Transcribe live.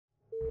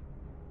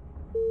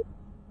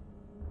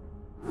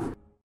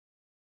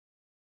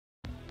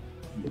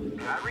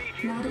I read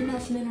you. Not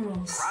enough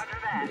minerals. Roger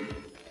that.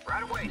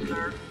 Right away,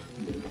 sir.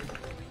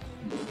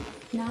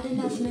 Not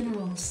enough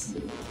minerals.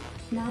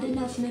 Not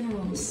enough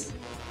minerals.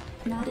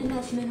 Not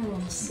enough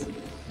minerals.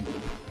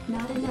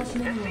 Not enough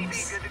minerals.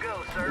 SCV good to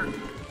go, sir.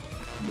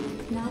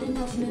 Not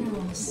enough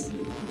minerals.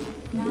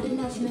 Not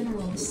enough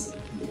minerals.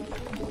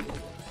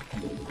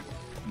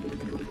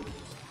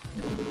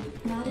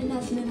 Not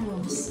enough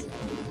minerals.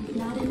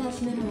 Not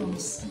enough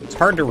minerals. It's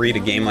hard to read a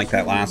game like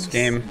that last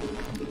game.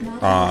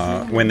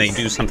 When they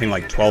do something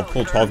like 12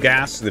 pull 12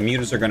 gas, the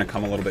mutas are going to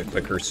come a little bit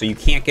quicker, so you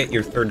can't get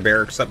your third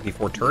barracks up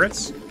before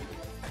turrets.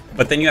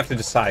 But then you have to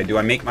decide, do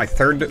I make my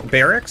third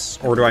barracks,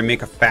 or do I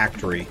make a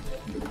factory?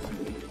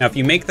 Now, if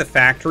you make the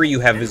factory, you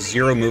have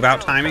 0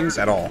 move-out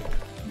timings at all.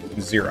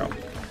 0.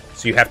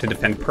 So you have to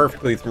defend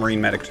perfectly with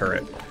Marine Medic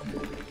turret.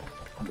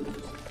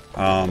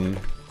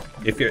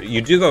 If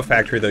you do go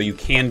factory, though, you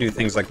can do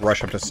things like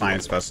rush up to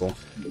Science Vessel.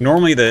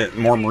 Normally, the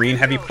more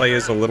Marine-heavy play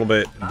is a little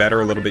bit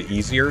better, a little bit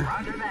easier.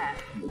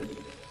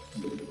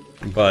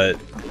 But,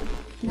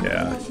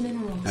 yeah,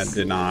 that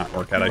did not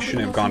work out. I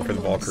shouldn't have gone for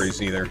the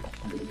Valkyries either.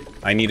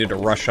 I needed to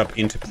rush up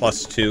into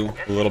 +2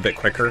 a little bit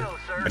quicker.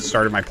 I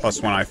started my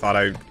 +1. I thought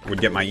I would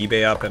get my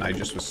eBay up, and I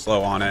just was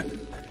slow on it.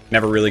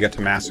 Never really got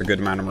to mass a good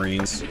amount of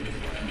Marines.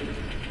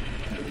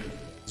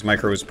 His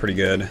micro was pretty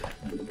good.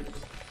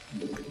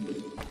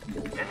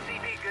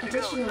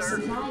 Additional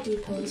supply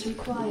depots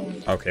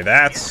required. Okay,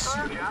 that's...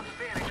 Orders,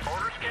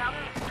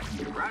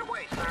 Captain. Right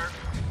away, sir.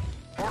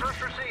 Orders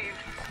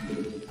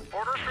received.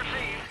 Orders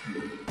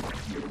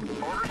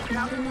received. Orders,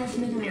 Not Captain. enough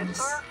minerals. Yes,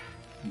 sir.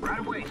 Right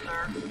away,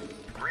 sir.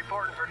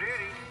 Reporting for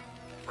duty.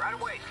 Right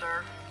away,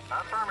 sir.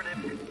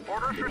 Affirmative.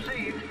 Orders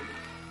received.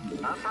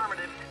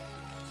 Affirmative.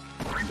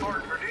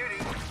 Reporting for duty.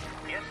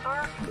 Yes,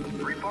 sir.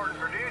 Reporting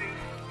for duty.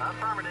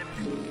 Affirmative.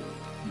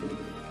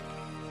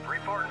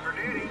 Reporting for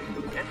duty.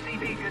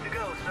 SCV good to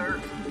go, sir.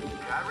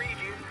 I read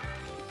you.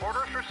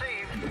 Orders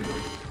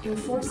received. Your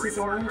forces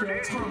are Reporting for under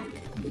duty. attack.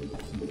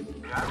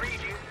 I read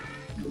you.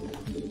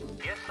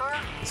 Yes, sir.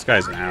 This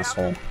guy's an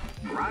asshole.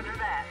 Roger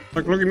that.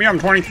 Look at me, I'm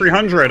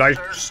 2300. I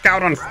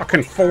scout on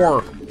fucking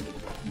 4.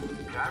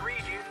 I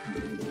read you.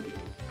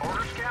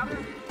 Orders,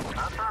 Captain.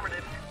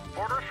 Affirmative.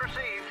 Orders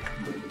received.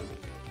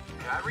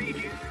 I read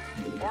you.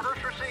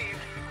 Orders received.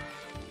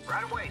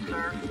 Right away,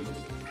 sir.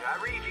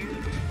 I read you.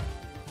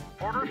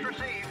 Orders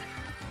received.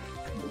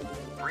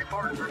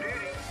 Reporting for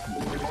duty.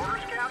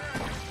 Orders,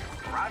 Captain.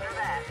 Roger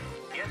that.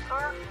 Yes,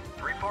 sir.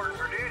 Reporting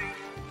for duty.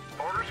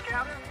 Orders,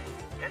 Captain.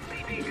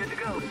 SCV good to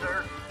go,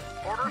 sir.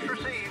 Orders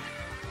received.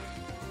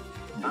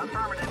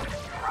 Affirmative.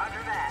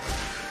 Roger that.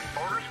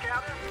 Orders,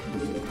 Captain.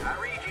 I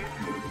read you.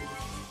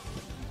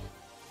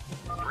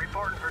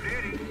 Reporting for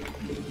duty.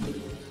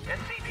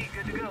 SCV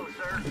good to go,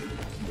 sir.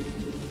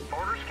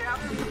 Orders,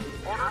 Captain.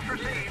 Orders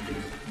received.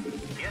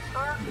 Yes,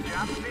 sir.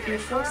 Job finished. Your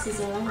forces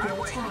are under Right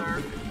away, attack.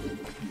 sir.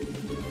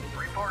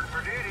 Reporting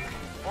for duty.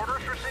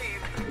 Orders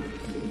received.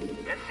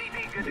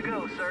 SCV good to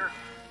go, sir.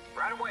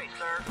 Right away,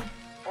 sir.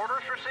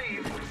 Orders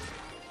received.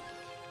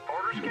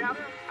 Orders,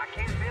 Captain. I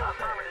can't feel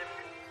affirmative.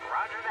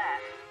 Roger that.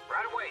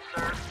 Right away,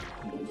 sir.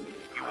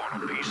 You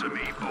want a piece of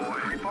me, boy?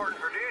 Reporting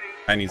for duty.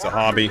 Guy needs a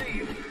Orders hobby.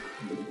 received.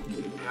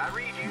 I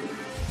read you.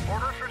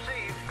 Orders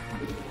received.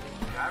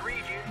 I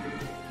read you.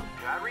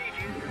 I read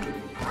you.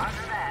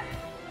 Roger that.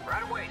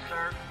 Right away,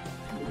 sir.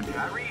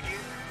 I read you.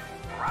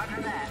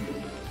 Roger that.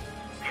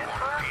 Yes,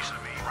 sir.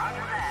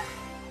 Roger that.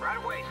 Right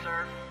away,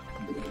 sir.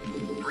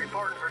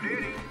 Reporting for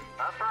duty.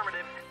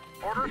 Affirmative.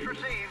 Orders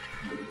received.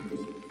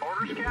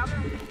 Orders,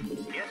 Captain.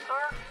 Yes,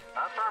 sir.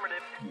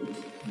 Affirmative.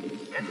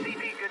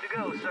 SCV good to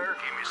go, sir.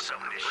 Give me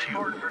something to shoot.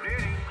 Reporting for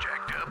duty.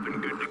 Jacked up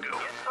and good to go.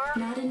 Yes, sir.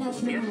 Not enough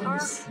Yes,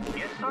 minerals. sir.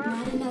 Yes, sir.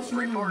 Not enough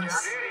Reporting minerals.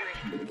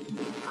 for duty.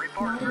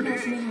 Reporting Not for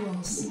enough duty.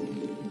 minerals.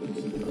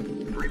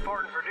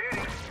 Reporting for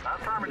duty.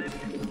 Affirmative.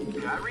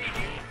 I read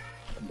you.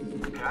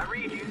 I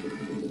read you.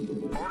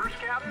 Orders,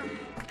 Captain.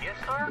 Yes,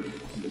 sir.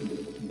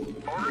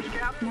 Orders,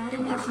 Captain. Not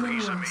enough Piece of me,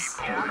 minerals.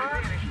 boy.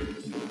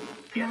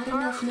 Yes, Not sir.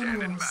 enough Standing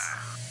minerals. by.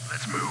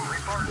 Let's move.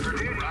 Reporting for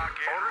duty. Rock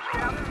Orders,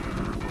 and roll.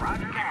 Captain. Roger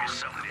Give me that.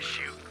 something to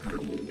shoot.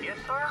 Yes,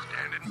 sir.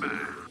 Standing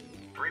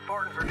by.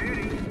 Reporting for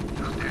duty.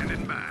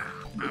 Standing by.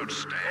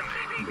 Outstanding.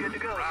 SCV good to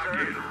go, Rock sir.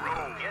 and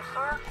roll. Yes,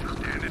 sir.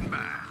 Standing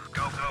by.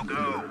 Go, go,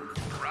 go.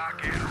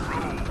 Rock and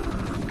roll.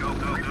 Go,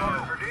 go, Reporting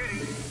go. for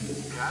duty.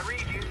 I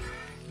read you.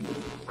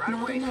 Right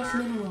Not away, enough sir.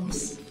 minerals.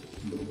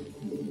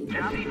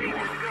 SCV good to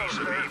go, Piece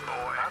of sir. me,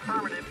 boy.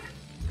 Affirmative.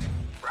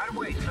 Right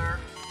away, sir.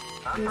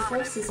 Your Affirmative.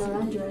 forces are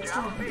under Job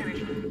attack.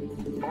 finished.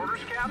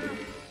 Orders, Captain.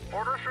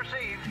 Orders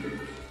received.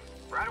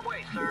 Right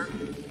away, sir.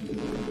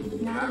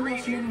 Not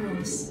enough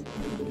minerals.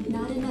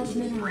 Not enough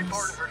minerals.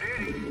 Reporting for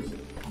duty.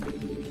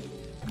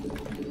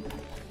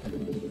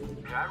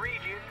 I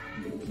read you.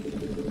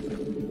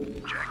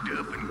 Jacked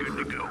up and good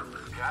to go.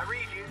 I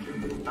read you.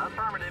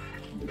 Affirmative.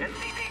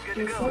 SCV good to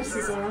Your go,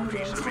 forces sir. are under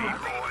Piece of me, attack.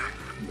 boy.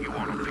 You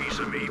want a piece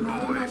of me,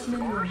 Not boy? enough Orders,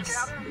 minerals.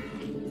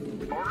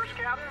 Captain. Orders,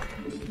 Captain.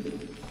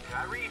 I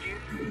read you.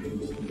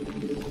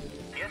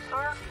 Yes,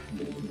 sir.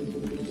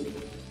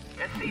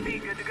 SCV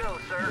SCV good to go,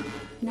 sir.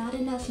 Not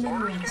enough Orders,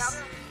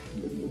 minerals.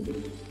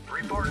 Captain.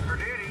 Reporting for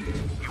duty.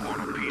 You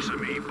want a piece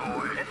of me,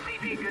 boy?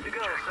 SCV good to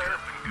go, Jacked sir.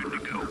 up and good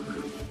to go.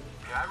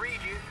 I read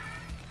you.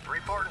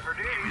 Reporting for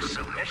duty. Give me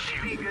some of this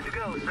SCV shit. good to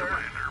go, sir.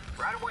 Commander.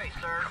 Right away,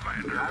 sir.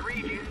 Commander. I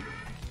read you.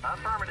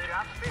 Affirmative.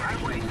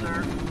 Right away,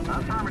 sir.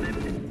 Affirmative.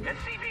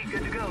 SCV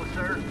good to go,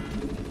 sir.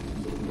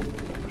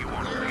 You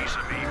want a piece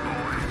of me,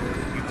 boy?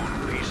 You want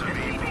a piece of me,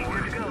 SCV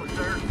good to boy? go,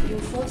 sir. Your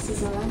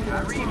forces are under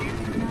I read attack. you.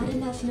 Not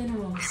enough Give me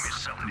minerals.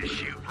 something to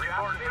shoot.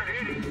 Reporting for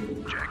duty.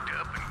 Jacked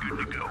up and good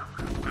to go.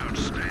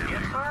 Outstanding.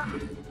 Yes, sir.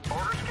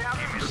 Orders, Give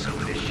Captain. me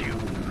something to shoot.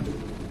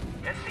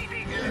 SCV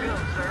good to go,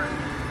 sir.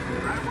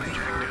 Right away,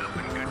 Jacked sir. up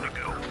and good to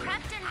go.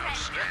 Prepped and ready.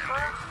 Yes, sir.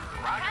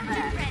 Outstanding. Roger Prepped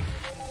that. and ready.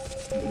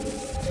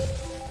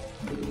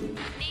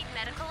 Need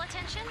medical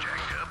attention?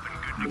 Jacked up and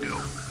good to go.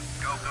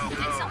 Go, go, go.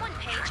 Did someone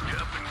page me?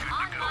 Jacked up and good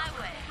On to go. my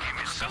way. Give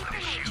me State something the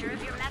to shoot. nature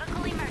of your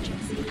medical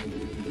emergency.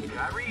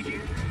 I read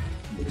you.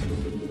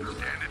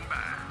 Standing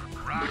by.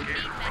 Rock Need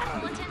and medical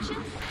roll. attention?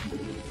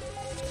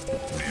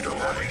 Need a I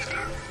read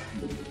you.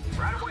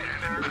 Right away,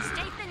 sir.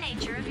 State the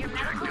nature of your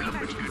medical Jacked up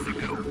and emergency. good to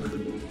go.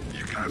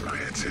 You got my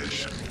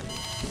attention.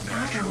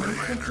 Add-on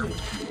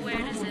complete. Where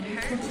does it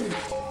hurt? Complete.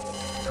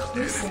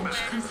 Research Where does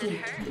it complete.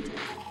 hurt?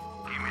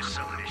 Give me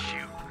something to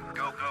shoot.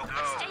 Go, go,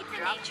 go. State the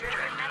nature of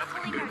your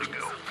medical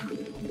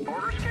emergency.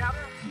 Orders,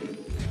 Captain.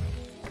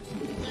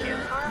 Yes,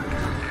 sir.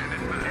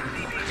 Standing by. SCV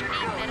good to Need go,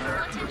 medical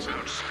sir. attention?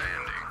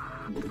 Outstanding.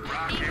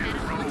 Rock Need and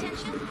medical roll.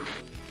 attention?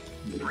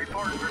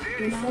 Reporting for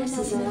Your duty.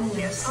 forces are under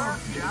Yes, sir. attack.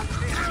 Job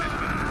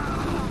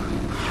finished.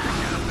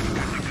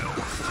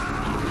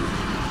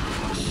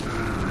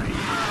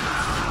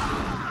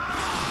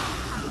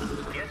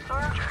 Yes,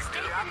 sir.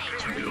 State the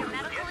nature of your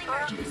medical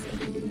emergency.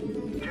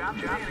 Job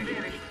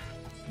finished.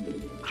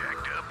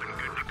 Jacked up and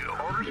good to go.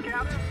 Orders,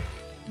 Captain.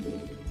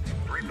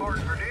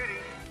 Reporting for duty.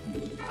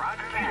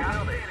 Roger that. I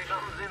know that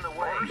something's in the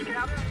way. Orders,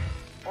 Captain.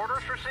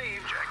 Orders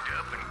received. Jacked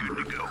up and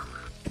good to go.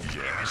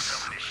 Give me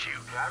something to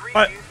shoot. I read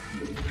What? you.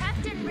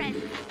 Prepped and ready.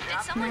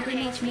 Did someone Not page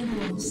enough me?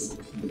 minerals.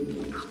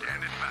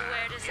 Standing by.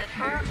 Where does it Yes,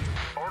 sir. hurt?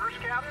 Orders,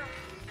 Captain.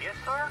 Yes,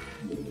 sir.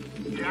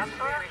 Yes,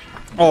 sir.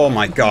 Oh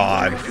my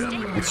god. State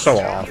the It's so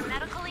nature of off. your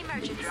medical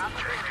emergency. Need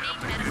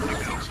medical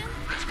attention?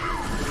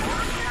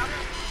 Orders,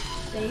 Captain.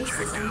 Base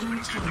is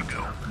under attack.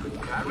 Go.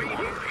 I read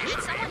you.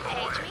 Did someone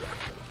page me?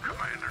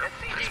 Commander.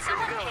 SCV Did good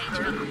someone to go, page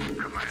sir. me?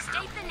 Commander.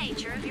 State the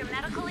nature of your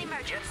medical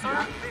emergency. Yes,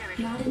 sir. Finished.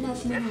 Not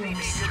enough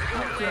minerals.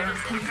 Upgrade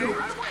complete.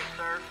 Right away,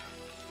 sir.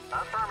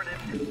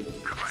 Affirmative.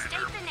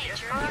 State the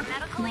nature of your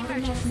medical Not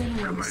enough emergency.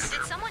 minerals.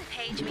 Did someone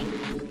page me?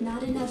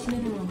 Not enough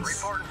minerals.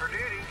 Reporting for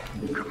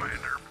duty.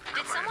 Commander.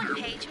 Did someone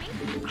page me?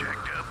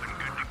 Jacked up and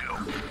good to go.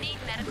 Need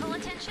medical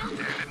attention?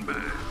 Standing by.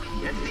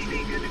 SCV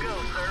good to go,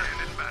 sir.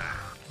 Standing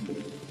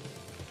by.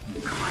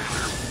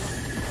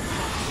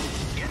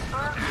 Yes,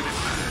 sir.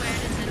 Where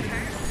does it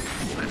hurt?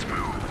 Let's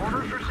move.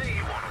 Orders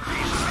received. Want a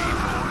piece of me,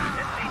 boy?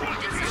 SCV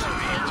Did good to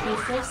someone go. page Your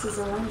me? forces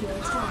are under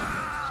attack.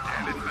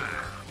 Standing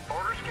by.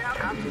 Orders,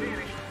 Captain. Job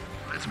finished.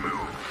 Let's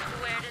move.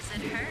 Where does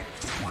it hurt?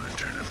 Want to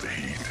turn up the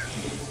heat.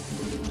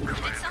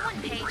 Did someone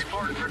page me?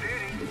 Reporting for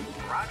duty.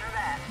 Roger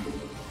that.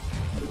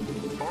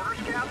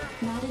 Orders, Captain.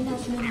 Not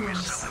enough Give me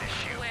minerals. something to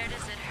shoot. Where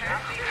does it Job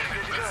hurt?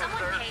 good to Did go,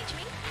 someone sir. page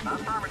me?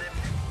 Affirmative.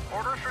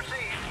 Orders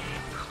received.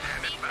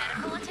 Need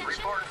medical attention?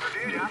 Reporting for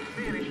duty. Job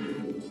finished.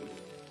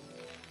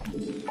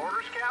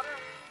 Orders, Captain.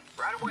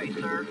 Right away,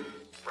 sir.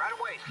 Right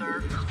away,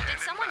 sir. Did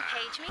someone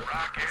page me?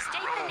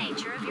 State the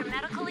nature of your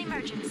medical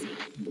emergency.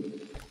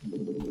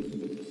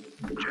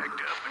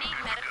 Jacked up and Need good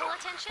to medical go.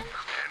 attention?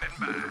 Standing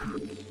by.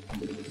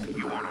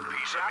 You want a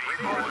piece of Job me,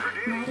 reporting boy? for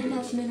duty. Not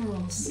enough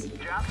minerals.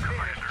 Job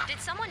finished. Did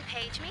someone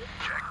page me?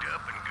 Jacked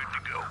up and good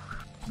to go.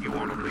 You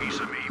want a piece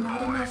of me, Not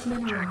boy? enough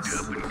minerals. Jacked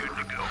up and good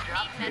to go.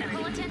 Job Need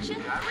medical finished. attention?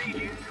 I read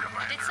you.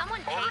 Did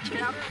someone Orders, page me?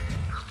 Captain.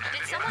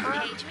 Did someone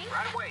page me?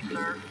 Right away,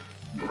 sir.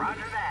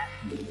 Roger that.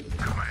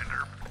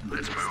 Commander.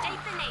 Let's move. State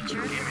the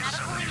nature of your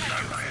medical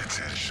emergency. My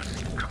attention.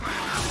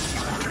 Commander.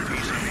 You want a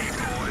piece of me,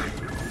 boy?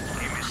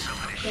 Give me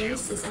something to shoot.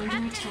 Base is under Prepped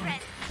and attack.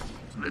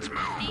 ready. Let's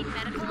move. Need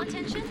medical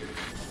attention?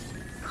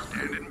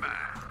 Standing by.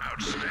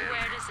 Outstanding.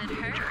 Where does it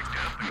hurt? Jacked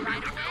up and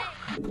Right good to away.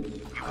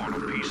 go. You want a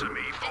piece of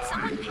me, Did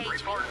someone boy? page me?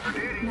 Reporting for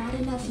duty. Not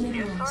enough Yes,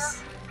 minerals.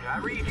 sir. I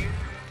read you.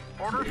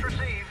 Orders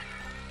received.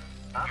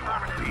 You want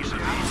a Affirmative. piece of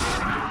me,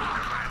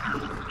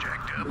 Commander.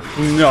 Jacked up.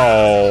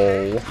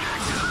 No.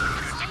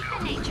 State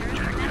the nature of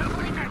your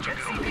medical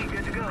emergency. SCV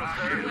good to go,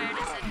 sir. Where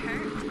does it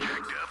hurt?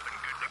 Jacked up and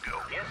good to go.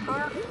 Yes,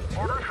 sir.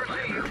 Orders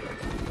received.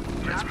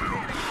 Let's Job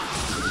move.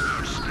 finished.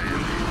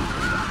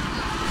 Outstanding.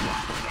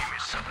 Give me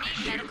something to Need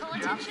shoot. medical Job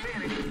attention?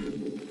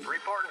 finished.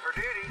 Reporting for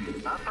duty. Give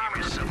me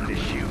Affirmative. something to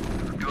shoot.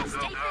 Go, go,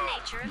 State go. the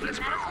nature of your Let's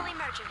medical move.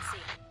 emergency.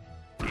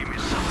 Give me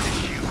something to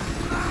shoot.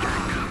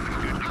 Jacked up and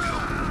good to go.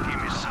 Give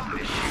me something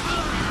to shoot.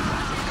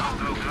 Go,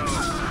 go, go.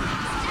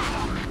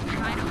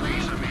 Right away.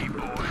 Piece of me,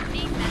 boy.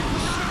 Need medical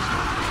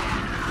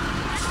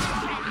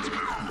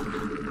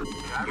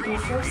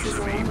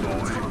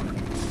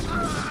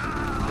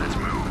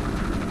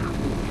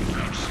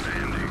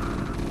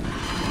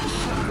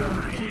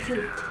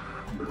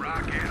complete.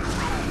 Rock and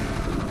roll.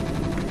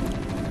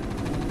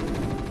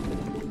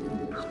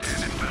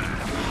 Standing by.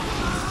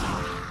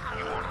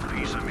 You want a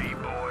piece of me,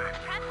 boy?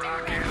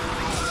 Rock and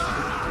roll.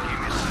 Give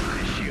me some of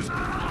this shoot.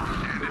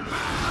 Standing by.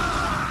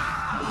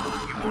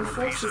 You Your want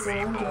a piece of forces are me,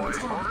 under boy?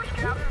 attack.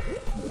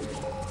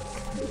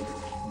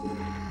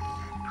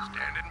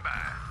 Standing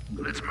by.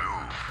 Let's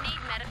move.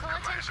 Need medical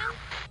attention?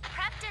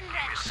 Prepped and Give me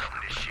ready. some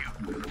of this shoot.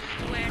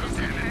 Where does it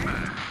Standing by.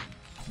 hurt?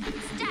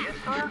 Step. Yes,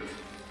 sir.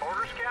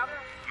 Orders,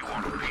 Captain. You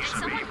want a piece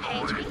Did of me, someone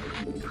page boy? me?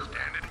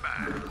 Standing by.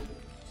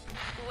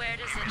 Where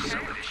does Give me it some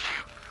of hurt? this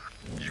shoot.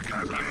 You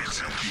gotta give me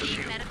some of this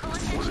shoot. Medical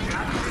attention?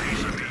 Want a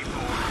piece of me,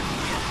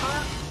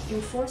 boy?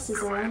 Your forces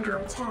are under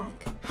attack.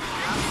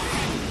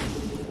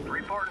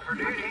 Reporting for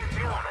duty.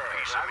 Want a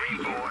piece of me,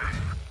 boy?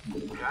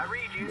 I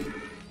read you.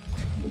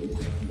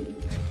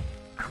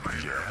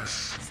 Yes.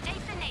 State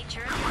the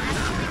nature of your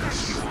medical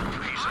emergency. Want a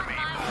piece of On me,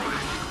 my boy?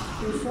 way.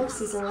 Your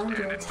forces are under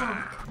Standing by.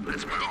 attack.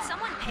 Let's move. Did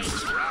someone page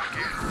me? Rock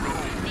and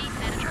roll. Need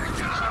medical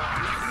attention?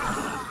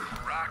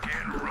 Rock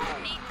and roll.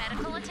 Need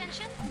medical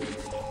attention?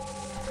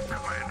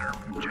 Commander,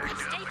 jacked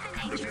State up. the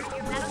nature of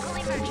your medical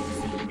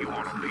emergency. You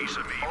want a piece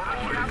of me, boy?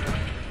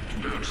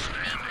 Need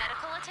Outstanding.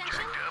 medical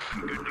attention? Jacked up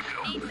and good to go.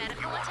 Need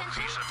medical Want a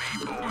attention? piece of me,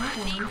 boy?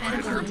 Need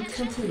medical Add-on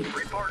attention? complete.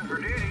 Reporting for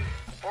duty.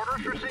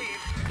 Orders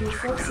received. Your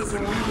forces are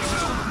under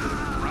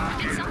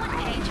attack. Did someone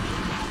page me?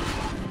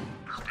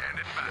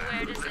 Standing by.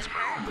 Where does it Let's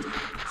hurt? move.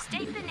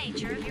 State the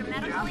nature of your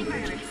medical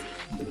emergency.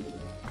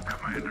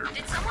 Commander,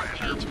 Did someone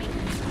page me?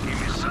 give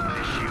me some of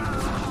this shoot.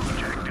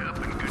 Jacked up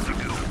and good to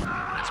go.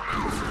 Let's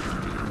move.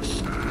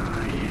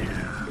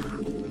 Yeah.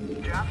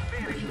 Job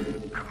finished.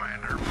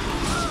 Commander,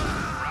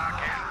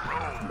 rock and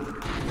roll.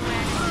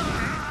 Where does it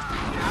hurt?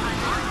 I'm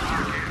on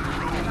Rock and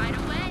roll. right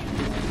away.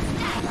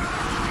 Step.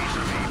 Piece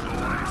of me,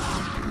 boy.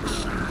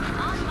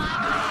 On my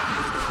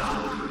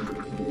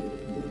way.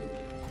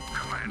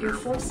 Commander, Your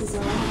forces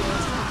are under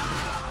attack.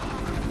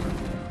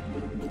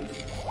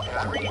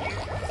 I read you.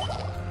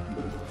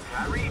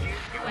 I read you.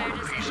 Where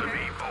does it piece of me,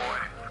 hurt? boy.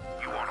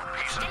 You want a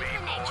piece of State me,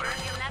 the nature boy?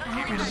 of your medical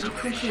Add-on emergency.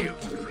 complete.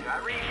 I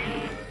read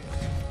you.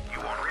 You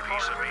want a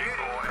piece of me,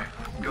 boy?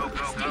 Go,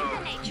 go, State the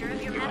go. nature of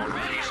your You want medical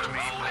a piece of me,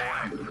 emergency.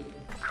 boy?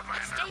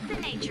 Commander, State the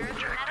nature of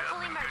your medical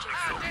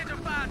emergency.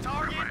 Identify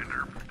target.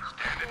 Commander,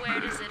 standing Where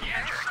by. does it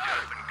hurt? Jacked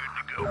up and good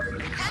to go.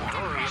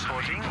 Captain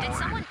reporting. Did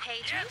someone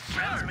page me?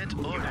 Transmit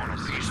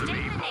orders. Piece of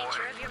State me, the boy.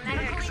 nature of your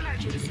medical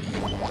emergency.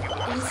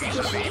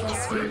 Insufficient Nature of your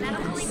phosphate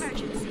medical gas.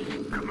 emergency.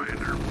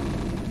 Commander,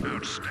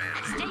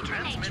 outstanding. State the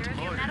nature of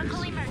your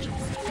medical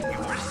emergency. You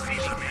want a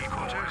piece of me,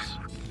 boys?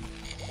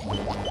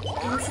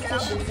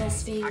 Insufficient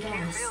phosphate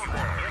gas.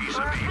 Piece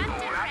of me, Captain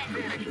boy.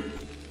 ready.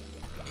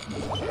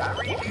 I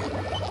read you.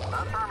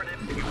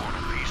 Affirmative. You want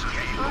a piece of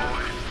me,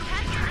 boy?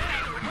 Captain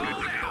ready. Good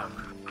to go.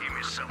 Give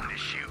me some of this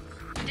shoot.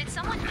 Did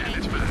someone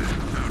page me?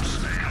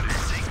 Outstanding.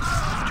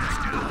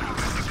 Jacked up and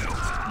good to go.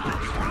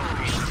 You want a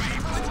piece of me,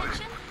 Medical boy?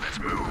 attention? Let's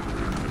move.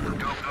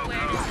 Go, go, Where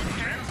go. does it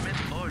hurt? Transmit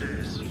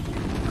orders.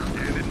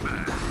 Standing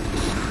by.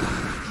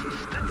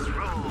 Let's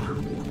roll.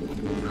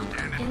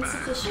 Standing by.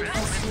 Insufficient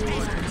phosphate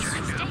gas.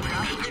 State the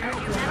nature of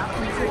your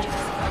medical Complete.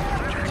 emergency.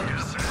 Jacked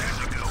up and good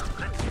to go.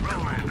 Let's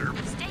roll. Commander.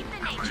 State the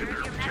nature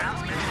of your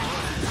medical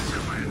emergency.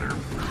 Commander.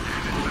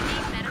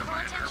 Need medical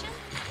attention?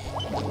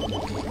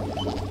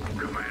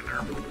 Commander.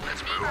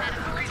 Let's Need move.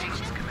 medical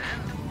attention?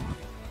 Command.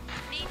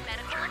 Need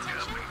medical Jacked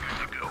up attention? and good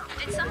to go.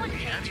 Did someone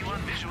page me?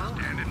 Visual.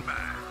 Standing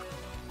by.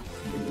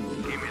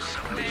 Give me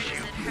some of Where this does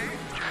shoot. it hurt?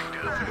 Jacked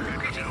up and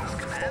good to go.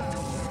 Command.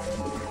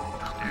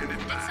 Standing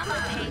Did by.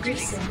 someone page me?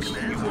 Research You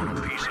complete. want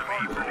a piece of me,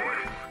 boy?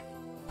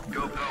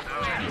 Go, go,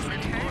 Where does go.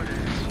 it hurt?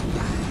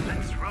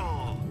 Let's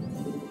roll.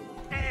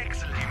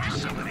 Excellent. Give me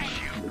some of this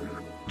shoot.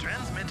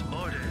 Transmit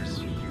orders.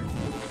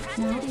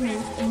 Not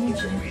enough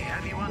energy. We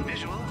have you on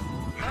visual.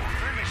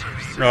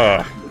 Affirmative.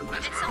 Ugh.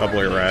 Let's Did roll. someone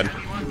Doubly red.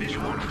 Have you on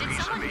visual. Did Piece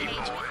of someone me, page me?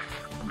 boy.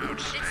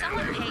 Did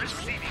someone Outstanding. page me?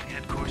 Receiving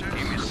headquarters.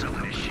 Give me some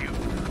of this shoot.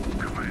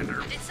 Commander.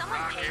 Did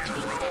someone page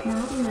me?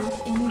 Not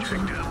enough energy.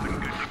 Jacked up and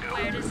good to go.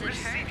 Where does it hurt?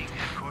 Receiving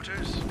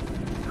headquarters.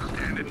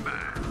 Standing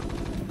by.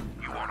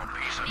 You want a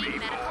piece of me, Need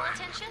medical boy?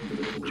 attention?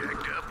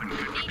 Jacked up and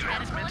good to Need go.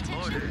 medical attention?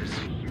 Orders.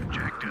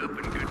 Jacked up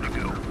and good to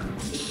go.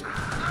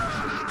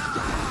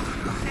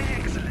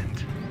 Excellent.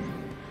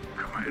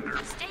 Commander.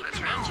 State Let's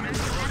the roll. nature of your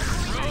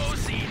medical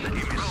emergency. Give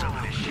me some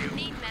of this shoot.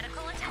 Need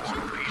medical Want attention?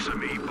 a piece of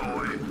me,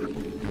 boy?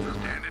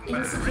 Standing by.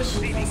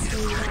 Insufficient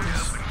phosphate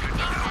gas. Need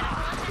medical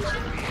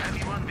attention? We have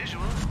you on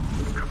visual.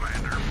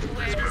 Commander.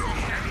 Where Let's does move. it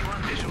We have you on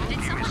visual. Did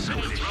Give me someone some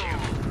of page this me?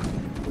 shoot.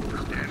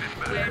 Standing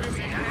by. Where does it We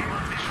have you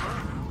hurt? on visual.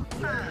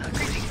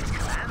 Greetings,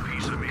 command.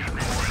 Piece of me,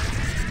 boy.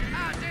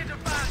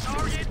 Identify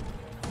target.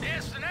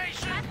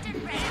 Destination. Captain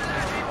ready.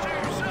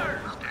 Sir.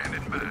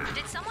 Standing by.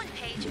 Did someone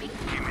page me?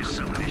 Give me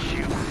some of this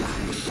shoot.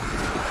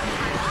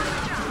 I'm on the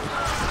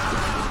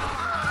job.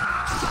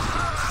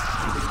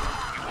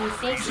 Your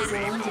forces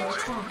are under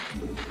attack.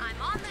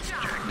 I'm on the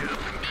job. Jacked up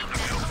and Need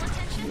good to medical go.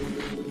 attention?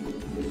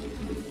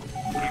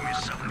 Give me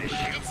some of this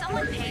shoot. Did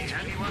someone page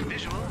Have me? you on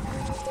visual?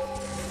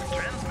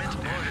 Transmit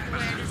orders.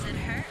 Where does it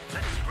hurt?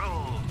 Let's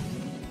roll.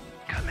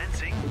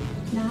 Commencing.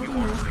 Not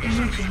enough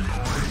energy.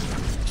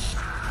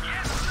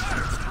 Yes,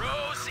 sir.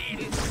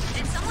 Proceeding.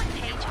 Did someone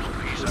page me?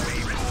 Piece of me,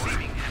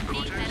 receiving Need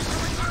headquarters.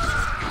 medical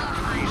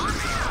attention?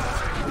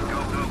 Go,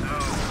 go, go.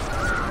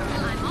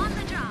 I'm on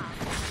the job.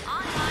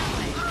 On my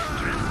way.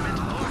 Transmit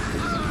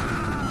orders.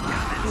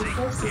 Your Commencing.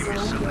 forces Give are me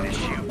some under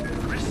issue.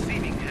 attack.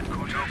 Receiving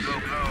headquarters. Go, go,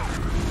 go.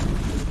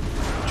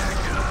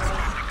 Checked out.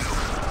 Good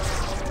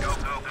to go. Go,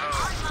 go, go.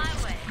 On my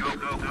way. Go,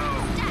 go, go.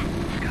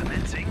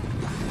 Commencing.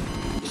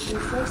 Your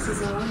forces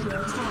are under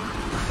attack.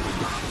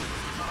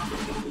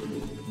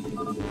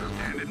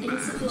 Standing by.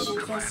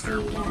 Insufficient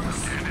phosphate gas.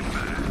 Standing